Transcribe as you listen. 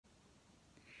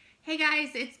Hey guys,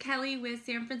 it's Kelly with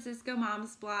San Francisco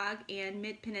Moms Blog and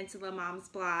Mid-Peninsula Moms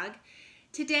Blog.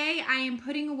 Today I am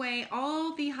putting away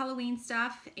all the Halloween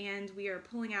stuff and we are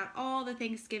pulling out all the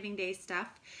Thanksgiving Day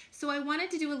stuff. So I wanted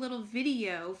to do a little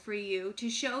video for you to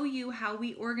show you how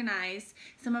we organize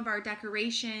some of our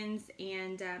decorations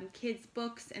and kids'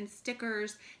 books and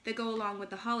stickers that go along with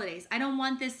the holidays. I don't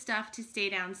want this stuff to stay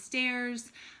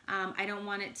downstairs. I don't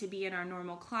want it to be in our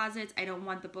normal closets. I don't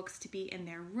want the books to be in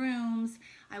their rooms.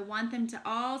 I want them to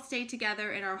all stay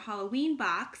together in our Halloween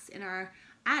box in our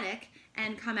attic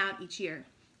and come out each year.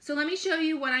 So let me show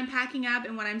you what I'm packing up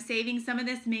and what I'm saving. Some of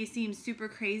this may seem super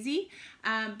crazy,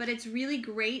 but it's really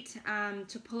great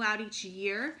to pull out each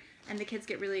year and the kids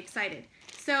get really excited.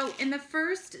 So in the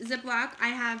first Ziploc, I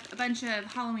have a bunch of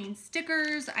Halloween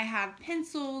stickers, I have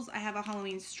pencils, I have a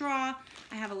Halloween straw,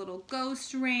 I have a little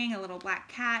ghost ring, a little black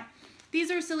cat. These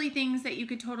are silly things that you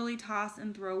could totally toss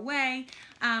and throw away,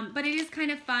 but it is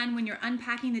kind of fun when you're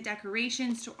unpacking the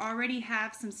decorations to already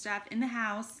have some stuff in the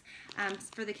house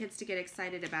for the kids to get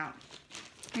excited about.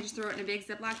 I just throw it in a big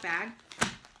Ziploc bag.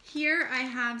 Here I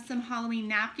have some Halloween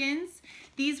napkins.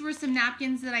 These were some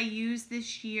napkins that I used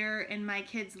this year in my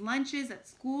kids' lunches at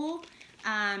school.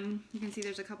 You can see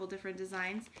there's a couple different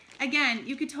designs. Again,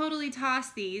 you could totally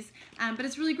toss these, but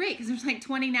it's really great because there's like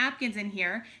 20 napkins in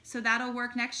here, so that'll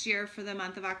work next year for the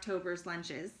month of October's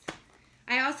lunches.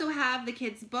 I also have the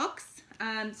kids' books.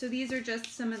 So these are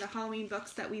just some of the Halloween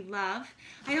books that we love.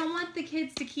 I don't want the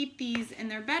kids to keep these in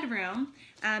their bedroom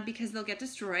because they'll get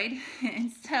destroyed.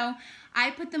 And so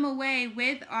I put them away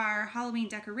with our Halloween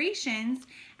decorations,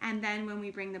 and then when we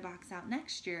bring the box out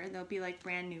next year, they'll be like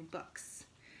brand new books.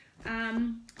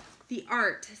 The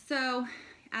art. So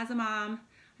as a mom,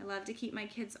 I love to keep my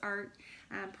kids' art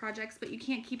projects, but you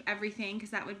can't keep everything because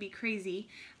that would be crazy.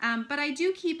 But I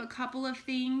do keep a couple of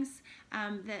things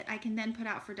that I can then put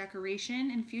out for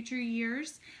decoration in future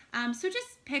years. So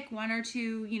just pick one or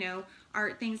two,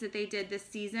 art things that they did this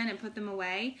season and put them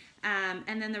away.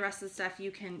 And then the rest of the stuff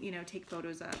you can, take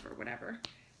photos of or whatever.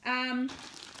 I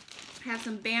have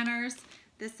some banners.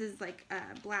 This is like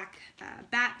a black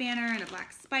bat banner and a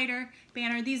black spider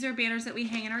banner. These are banners that we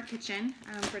hang in our kitchen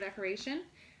for decoration.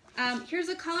 Here's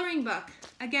a coloring book.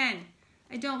 Again,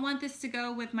 I don't want this to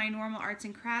go with my normal arts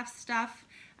and crafts stuff.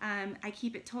 I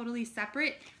keep it totally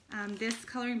separate. This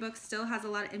coloring book still has a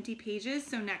lot of empty pages,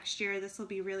 so next year this will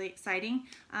be really exciting.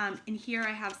 And here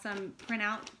I have some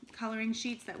printout coloring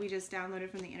sheets that we just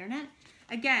downloaded from the internet.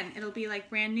 Again, it'll be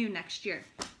like brand new next year.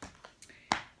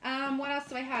 What else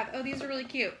do I have? Oh, these are really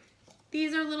cute.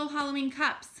 These are little Halloween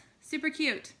cups. Super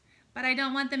cute. But I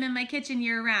don't want them in my kitchen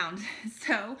year-round,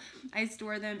 so I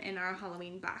store them in our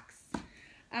Halloween box.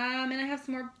 And I have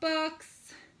some more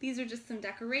books. These are just some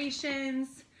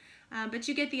decorations, but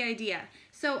you get the idea.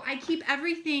 So I keep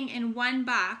everything in one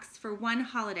box for one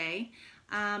holiday.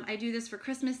 I do this for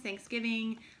Christmas,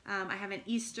 Thanksgiving. I have an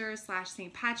Easter /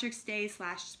 St. Patrick's Day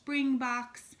 / spring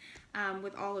box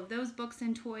with all of those books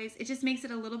and toys. It just makes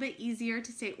it a little bit easier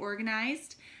to stay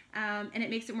organized. And it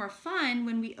makes it more fun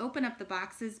when we open up the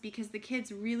boxes because the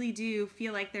kids really do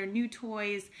feel like they're new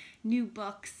toys, new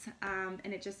books, and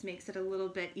it just makes it a little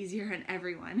bit easier on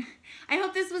everyone. I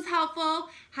hope this was helpful.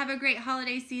 Have a great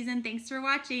holiday season. Thanks for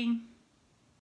watching.